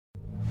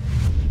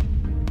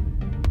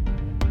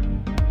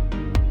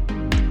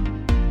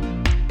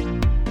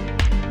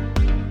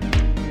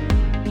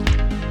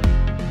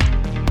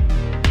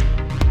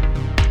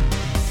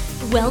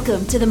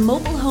Welcome to the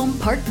Mobile Home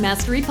Park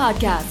Mastery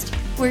Podcast,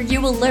 where you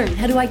will learn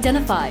how to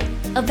identify,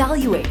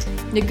 evaluate,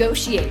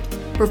 negotiate,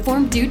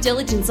 perform due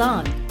diligence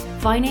on,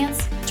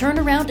 finance, turn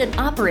around, and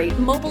operate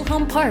mobile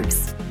home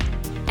parks.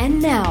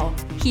 And now,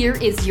 here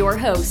is your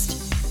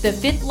host, the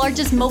fifth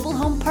largest mobile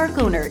home park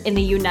owner in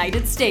the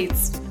United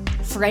States,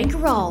 Frank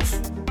Rolfe.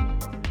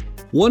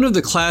 One of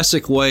the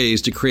classic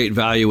ways to create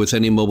value with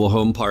any mobile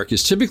home park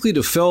is typically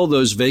to fill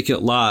those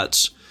vacant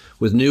lots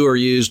with new or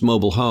used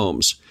mobile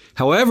homes.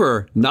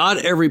 However, not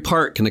every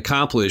park can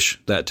accomplish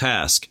that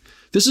task.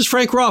 This is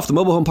Frank Rolfe, the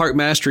Mobile Home Park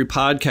Mastery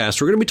Podcast.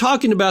 We're going to be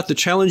talking about the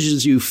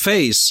challenges you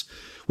face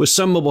with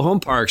some mobile home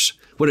parks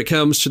when it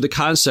comes to the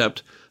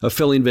concept of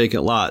filling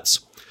vacant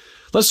lots.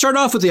 Let's start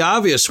off with the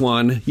obvious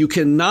one. You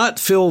cannot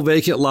fill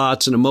vacant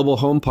lots in a mobile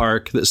home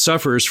park that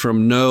suffers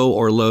from no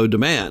or low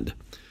demand.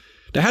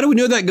 Now, how do we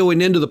know that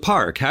going into the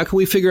park? How can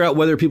we figure out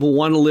whether people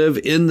want to live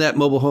in that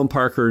mobile home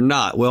park or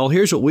not? Well,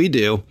 here's what we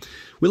do.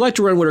 We like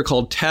to run what are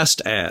called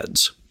test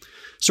ads.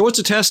 So what's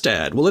a test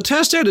ad? Well, a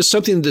test ad is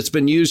something that's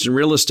been used in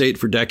real estate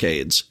for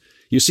decades.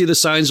 You see the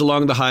signs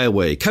along the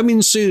highway,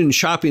 coming soon,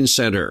 shopping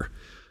center,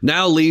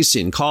 now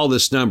leasing, call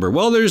this number.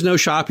 Well, there's no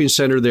shopping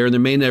center there and there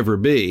may never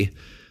be.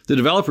 The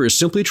developer is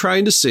simply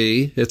trying to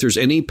see if there's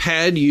any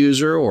pad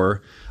user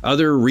or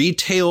other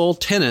retail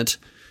tenant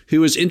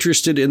who is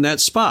interested in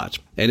that spot.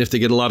 And if they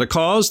get a lot of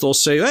calls, they'll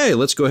say, hey,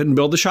 let's go ahead and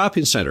build the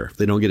shopping center. If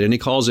they don't get any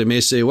calls, they may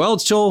say, well,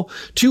 it's still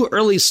too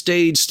early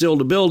stage still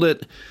to build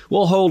it.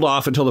 We'll hold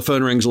off until the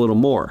phone rings a little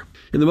more.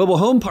 In the mobile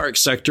home park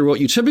sector,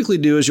 what you typically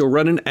do is you'll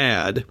run an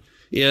ad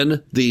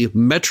in the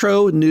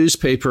Metro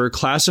newspaper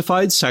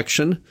classified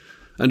section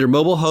under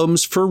mobile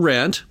homes for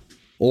rent,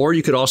 or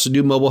you could also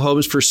do mobile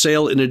homes for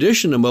sale in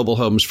addition to mobile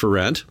homes for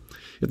rent.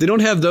 If they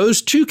don't have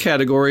those two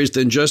categories,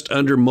 then just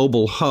under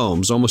mobile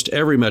homes. Almost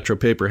every Metro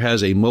paper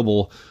has a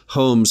mobile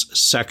homes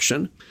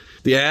section.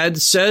 The ad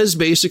says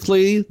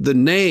basically the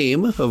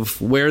name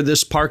of where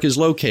this park is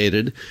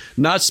located,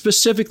 not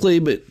specifically,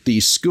 but the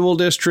school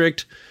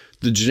district,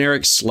 the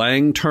generic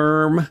slang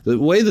term, the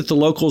way that the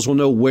locals will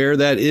know where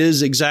that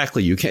is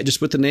exactly. You can't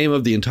just put the name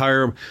of the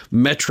entire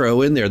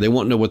metro in there. They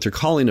won't know what they're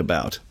calling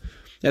about.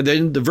 And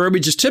then the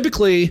verbiage is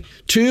typically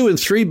 2- and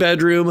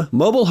 3-bedroom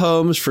mobile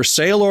homes for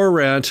sale or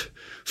rent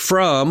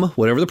from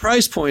whatever the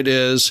price point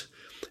is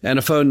and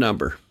a phone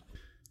number.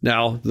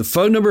 Now, the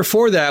phone number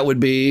for that would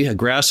be a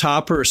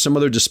Grasshopper or some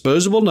other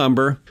disposable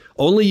number,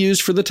 only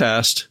used for the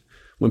test.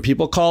 When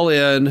people call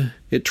in,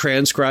 it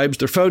transcribes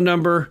their phone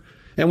number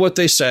and what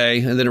they say,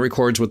 and then it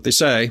records what they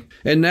say.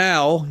 And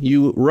now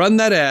you run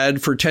that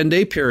ad for a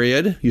 10-day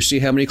period. You see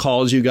how many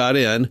calls you got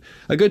in.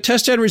 A good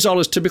test ad result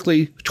is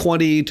typically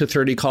 20 to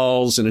 30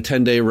 calls in a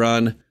 10-day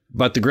run,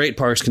 but the great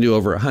parks can do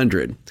over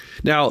 100.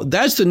 Now,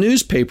 that's the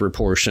newspaper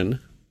portion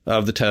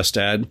of the test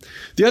ad.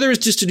 The other is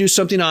just to do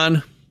something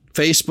on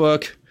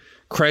Facebook,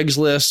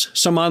 Craigslist,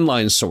 some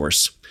online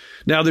source.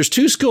 Now, there's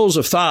two schools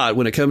of thought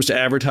when it comes to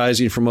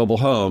advertising for mobile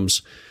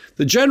homes.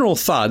 The general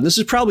thought, and this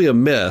is probably a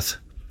myth,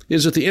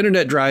 is that the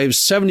internet drives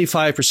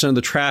 75% of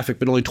the traffic,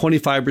 but only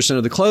 25%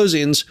 of the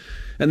closings.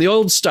 And the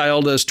old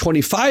style does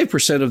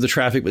 25% of the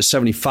traffic, but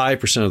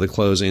 75% of the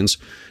closings.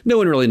 No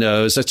one really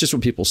knows. That's just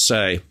what people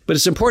say. But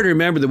it's important to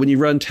remember that when you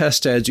run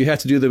test ads, you have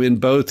to do them in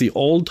both the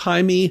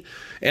old-timey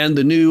and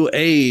the new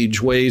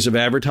age ways of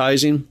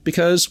advertising,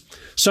 because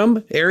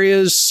some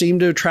areas seem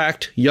to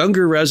attract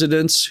younger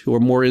residents who are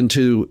more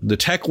into the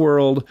tech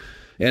world,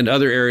 and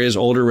other areas,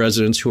 older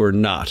residents who are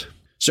not.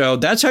 So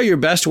that's how your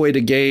best way to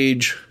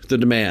gauge the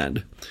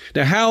demand.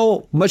 Now,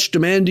 how much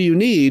demand do you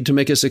need to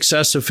make a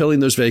success of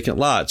filling those vacant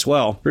lots?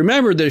 Well,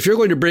 remember that if you're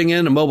going to bring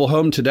in a mobile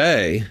home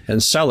today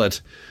and sell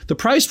it, the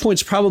price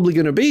point's probably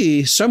going to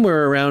be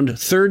somewhere around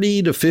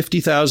 $30,000 to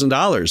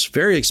 $50,000.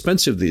 Very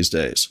expensive these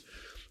days.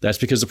 That's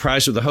because the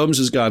price of the homes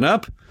has gone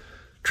up,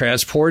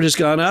 transport has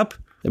gone up,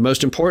 and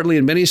most importantly,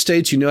 in many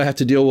states, you have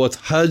to deal with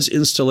HUD's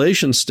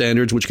installation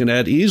standards, which can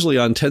add easily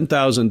on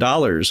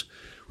 $10,000,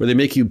 where they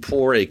make you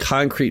pour a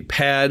concrete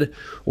pad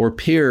or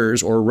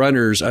piers or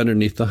runners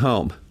underneath the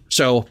home.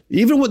 So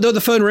even though the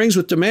phone rings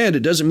with demand, it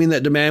doesn't mean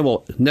that demand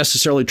will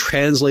necessarily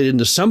translate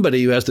into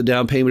somebody who has the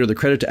down payment or the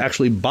credit to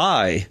actually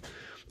buy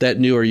that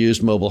new or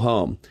used mobile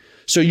home.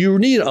 So you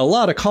need a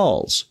lot of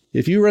calls.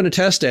 If you run a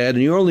test ad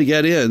and you only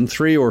get in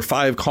 3 or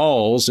 5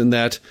 calls in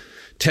that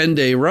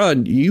 10-day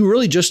run, you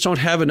really just don't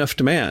have enough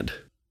demand.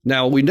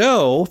 Now, we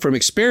know from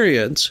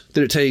experience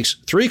that it takes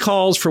 3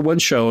 calls for one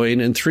showing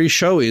and 3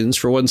 showings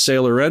for one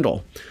sale or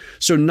rental.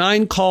 So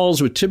 9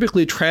 calls would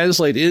typically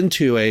translate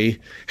into a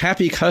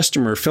happy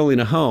customer filling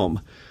a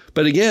home.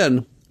 But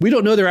again, we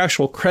don't know their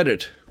actual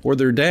credit or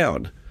their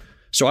down.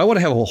 So I want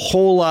to have a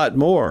whole lot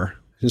more.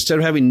 Instead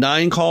of having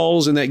 9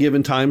 calls in that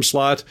given time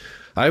slot,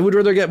 I would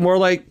rather get more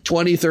like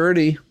 20,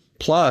 30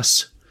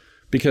 plus,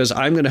 because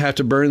I'm going to have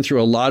to burn through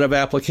a lot of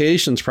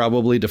applications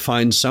probably to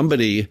find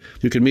somebody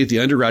who can meet the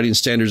underwriting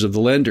standards of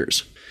the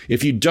lenders.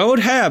 If you don't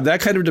have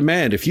that kind of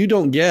demand, if you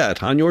don't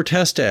get on your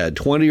test ad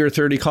 20 or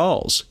 30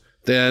 calls,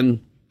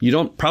 then you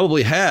don't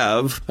probably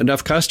have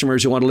enough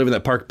customers who want to live in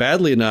that park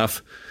badly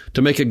enough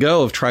to make a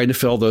go of trying to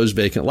fill those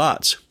vacant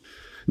lots.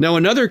 Now,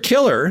 another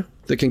killer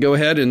that can go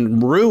ahead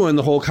and ruin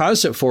the whole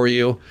concept for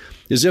you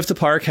is if the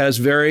park has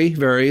very,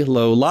 very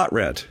low lot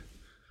rent.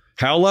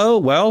 How low?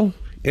 Well,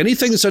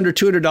 anything that's under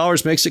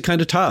 $200 makes it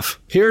kind of tough.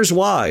 Here's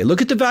why.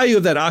 Look at the value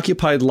of that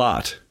occupied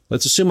lot.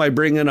 Let's assume I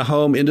bring in a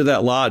home into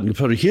that lot and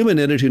put a human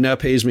in it who now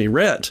pays me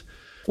rent.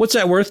 What's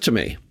that worth to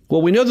me?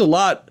 Well, we know the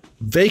lot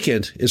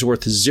vacant is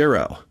worth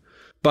zero,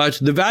 but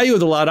the value of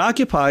the lot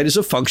occupied is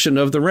a function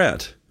of the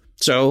rent.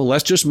 So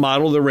let's just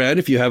model the rent.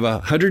 If you have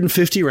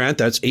 $150 rent,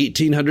 that's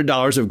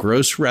 $1,800 of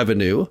gross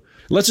revenue.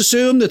 Let's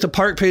assume that the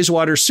park pays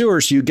water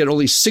sewer, so you get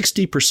only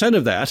 60%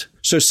 of that.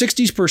 So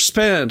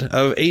 60%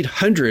 of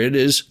 800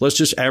 is, let's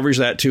just average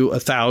that to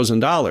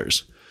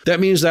 $1,000. That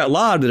means that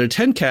lot at a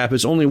 10 cap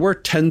is only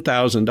worth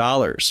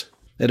 $10,000.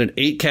 At an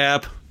 8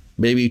 cap,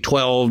 maybe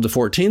 $12,000 to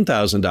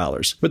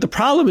 $14,000. But the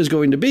problem is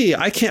going to be,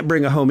 I can't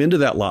bring a home into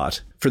that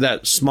lot for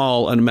that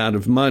small amount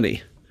of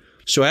money.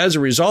 So as a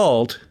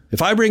result,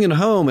 if I bring in a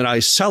home and I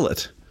sell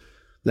it,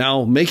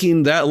 now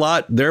making that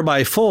lot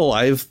thereby full,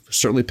 I've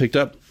certainly picked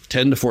up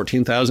 $10,000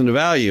 to $14,000 of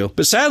value.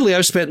 But sadly,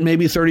 I've spent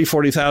maybe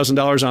 $30,000,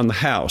 $40,000 on the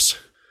house.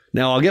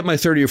 Now, I'll get my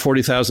 $30,000 or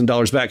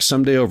 $40,000 back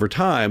someday over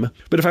time.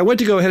 But if I went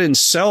to go ahead and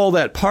sell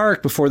that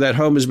park before that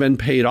home has been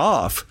paid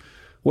off,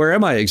 where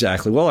am I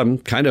exactly? Well, I'm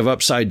kind of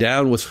upside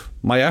down with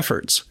my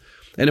efforts.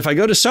 And if I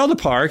go to sell the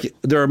park,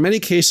 there are many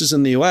cases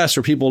in the U.S.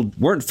 where people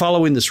weren't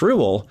following this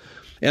rule,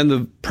 and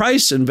the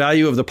price and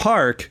value of the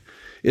park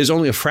is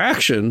only a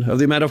fraction of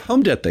the amount of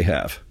home debt they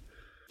have.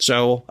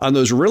 So on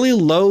those really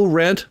low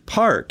rent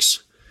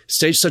parks,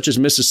 states such as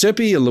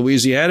Mississippi and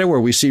Louisiana, where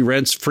we see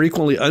rents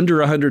frequently under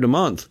 $100 a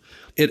month,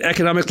 it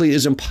economically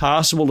is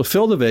impossible to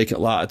fill the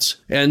vacant lots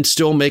and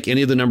still make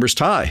any of the numbers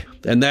tie.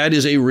 And that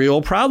is a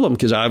real problem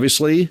because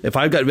obviously if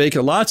I've got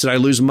vacant lots and I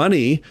lose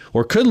money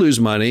or could lose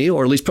money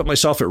or at least put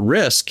myself at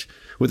risk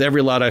with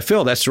every lot I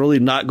fill, that's really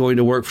not going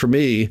to work for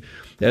me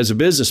as a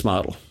business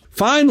model.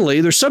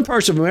 Finally, there's some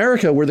parts of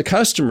America where the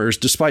customers,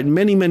 despite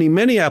many, many,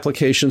 many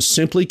applications,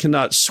 simply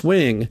cannot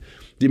swing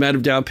the amount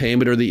of down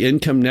payment or the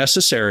income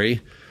necessary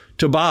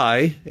to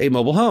buy a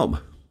mobile home,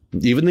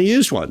 even the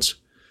used ones.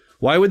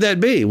 Why would that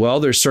be? Well,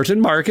 there's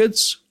certain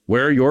markets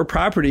where your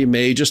property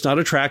may just not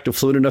attract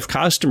affluent enough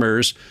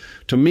customers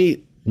to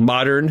meet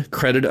modern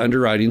credit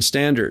underwriting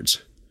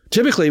standards.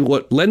 Typically,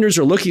 what lenders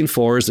are looking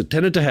for is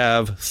tended to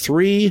have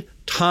 3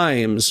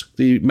 times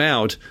the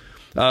amount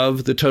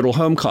of the total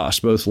home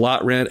cost, both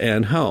lot rent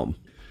and home.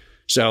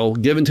 So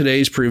given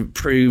today's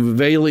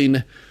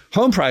prevailing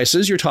home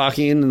prices, you're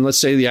talking, and let's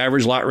say the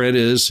average lot rent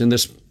is, in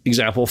this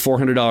example,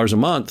 $400 a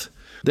month,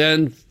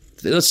 then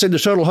let's say the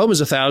total home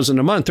is $1,000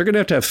 a month. They're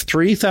going to have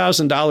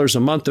 $3,000 a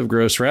month of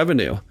gross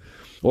revenue,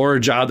 or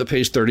a job that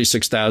pays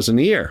 $36,000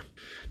 a year.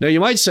 Now you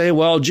might say,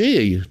 well,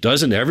 gee,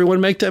 doesn't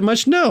everyone make that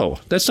much? No,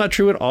 that's not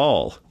true at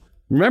all.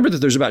 Remember that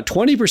there's about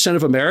 20%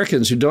 of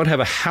Americans who don't have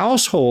a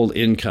household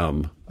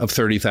income of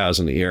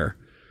 $30,000 a year.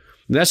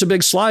 And that's a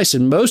big slice,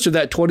 and most of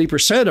that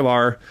 20% of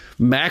our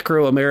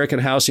macro American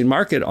housing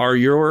market are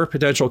your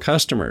potential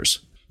customers.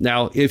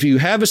 Now, if you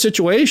have a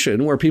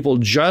situation where people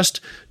just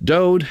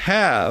don't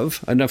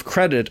have enough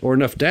credit or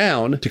enough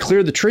down to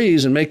clear the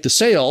trees and make the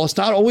sale, it's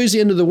not always the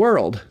end of the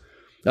world.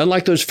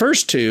 Unlike those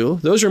first two,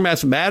 those are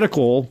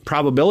mathematical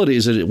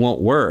probabilities that it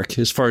won't work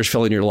as far as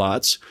filling your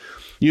lots.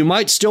 You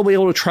might still be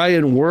able to try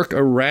and work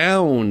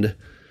around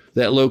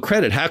that low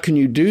credit. How can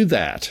you do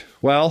that?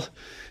 Well,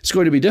 it's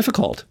going to be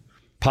difficult.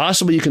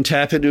 Possibly you can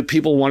tap into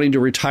people wanting to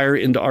retire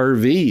into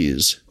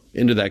RVs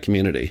into that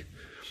community.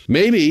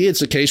 Maybe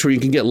it's a case where you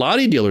can get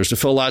lottie dealers to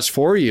fill lots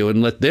for you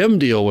and let them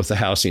deal with the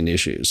housing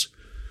issues.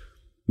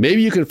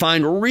 Maybe you can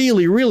find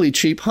really, really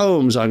cheap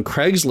homes on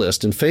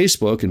Craigslist and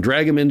Facebook and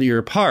drag them into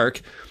your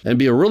park and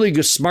be a really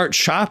good, smart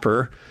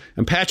shopper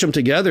and patch them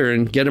together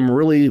and get them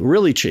really,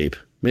 really cheap.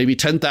 Maybe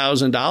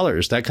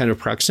 $10,000, that kind of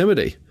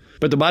proximity.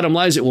 But the bottom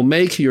line is it will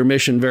make your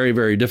mission very,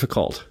 very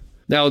difficult.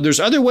 Now, there's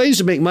other ways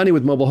to make money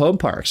with mobile home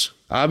parks.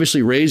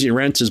 Obviously, raising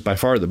rents is by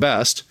far the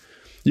best.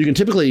 You can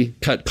typically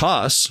cut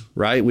costs,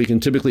 right? We can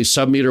typically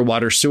sub-meter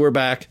water sewer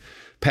back,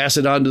 pass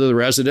it on to the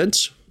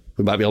residents.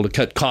 We might be able to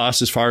cut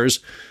costs as far as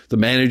the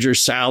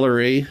manager's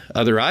salary,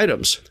 other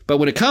items. But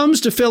when it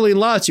comes to filling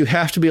lots, you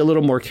have to be a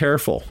little more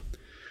careful.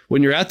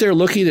 When you're out there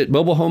looking at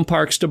mobile home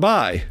parks to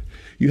buy,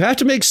 you have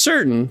to make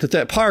certain that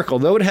that park,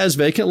 although it has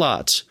vacant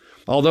lots,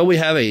 although we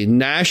have a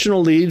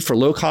national lead for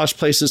low-cost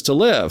places to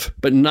live,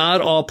 but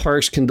not all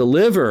parks can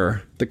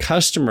deliver the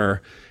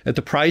customer at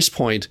the price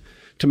point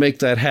to make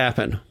that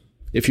happen.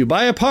 If you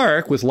buy a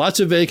park with lots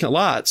of vacant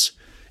lots,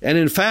 and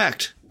in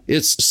fact,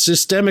 it's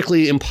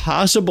systemically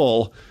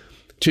impossible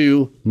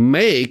to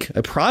make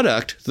a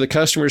product that the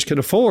customers can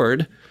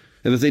afford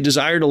and that they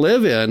desire to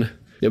live in,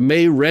 it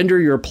may render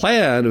your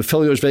plan of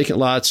filling those vacant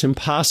lots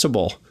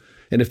impossible.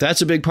 And if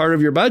that's a big part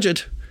of your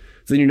budget,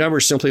 then your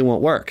numbers simply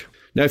won't work.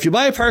 Now, if you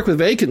buy a park with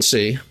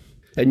vacancy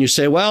and you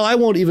say, well, I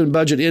won't even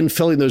budget in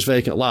filling those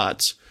vacant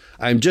lots,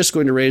 I'm just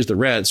going to raise the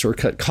rents or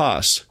cut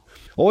costs.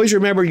 Always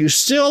remember, you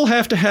still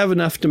have to have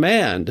enough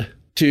demand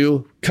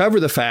to cover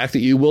the fact that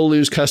you will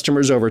lose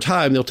customers over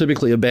time. They'll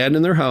typically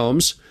abandon their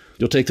homes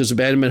You'll take those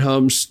abandonment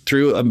homes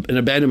through an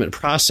abandonment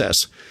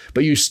process,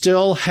 but you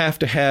still have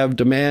to have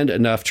demand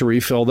enough to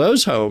refill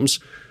those homes,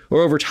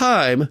 or over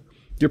time,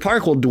 your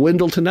park will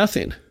dwindle to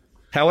nothing.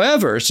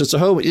 However, since the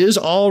home is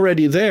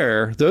already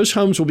there, those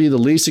homes will be the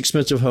least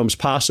expensive homes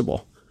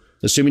possible.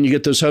 Assuming you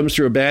get those homes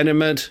through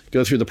abandonment,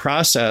 go through the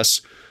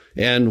process,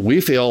 and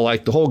we feel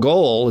like the whole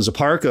goal as a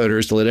park owner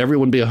is to let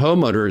everyone be a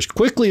homeowner as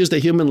quickly as they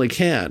humanly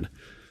can,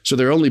 so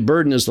their only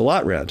burden is the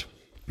lot rent.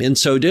 In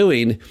so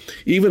doing,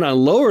 even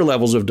on lower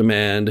levels of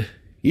demand,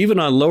 even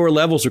on lower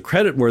levels of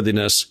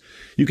creditworthiness,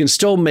 you can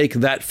still make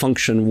that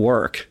function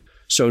work.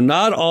 So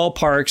not all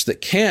parks that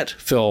can't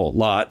fill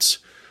lots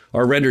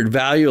are rendered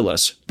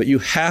valueless, but you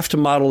have to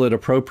model it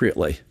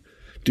appropriately.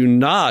 Do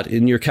not,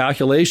 in your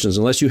calculations,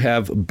 unless you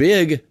have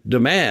big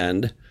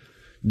demand,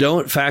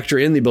 don't factor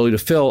in the ability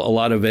to fill a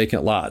lot of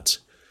vacant lots.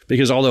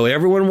 Because although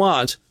everyone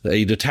wants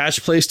a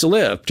detached place to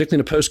live,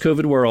 particularly in a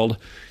post-COVID world,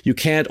 you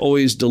can't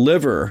always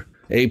deliver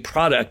a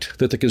product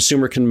that the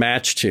consumer can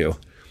match to.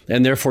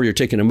 And therefore, you're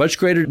taking a much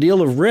greater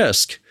deal of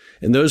risk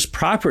in those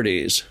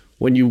properties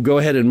when you go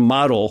ahead and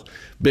model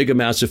big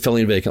amounts of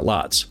filling vacant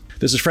lots.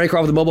 This is Frank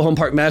Rolfe with the Mobile Home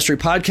Park Mastery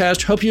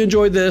Podcast. Hope you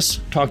enjoyed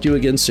this. Talk to you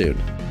again soon.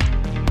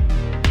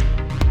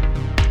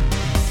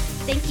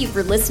 Thank you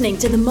for listening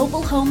to the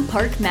Mobile Home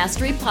Park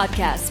Mastery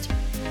Podcast.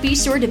 Be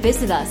sure to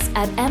visit us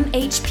at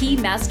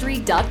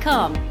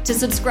mhpmastery.com to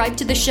subscribe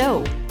to the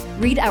show,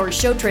 read our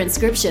show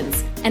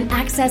transcriptions, and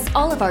access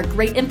all of our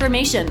great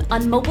information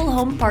on mobile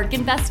home park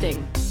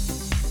investing.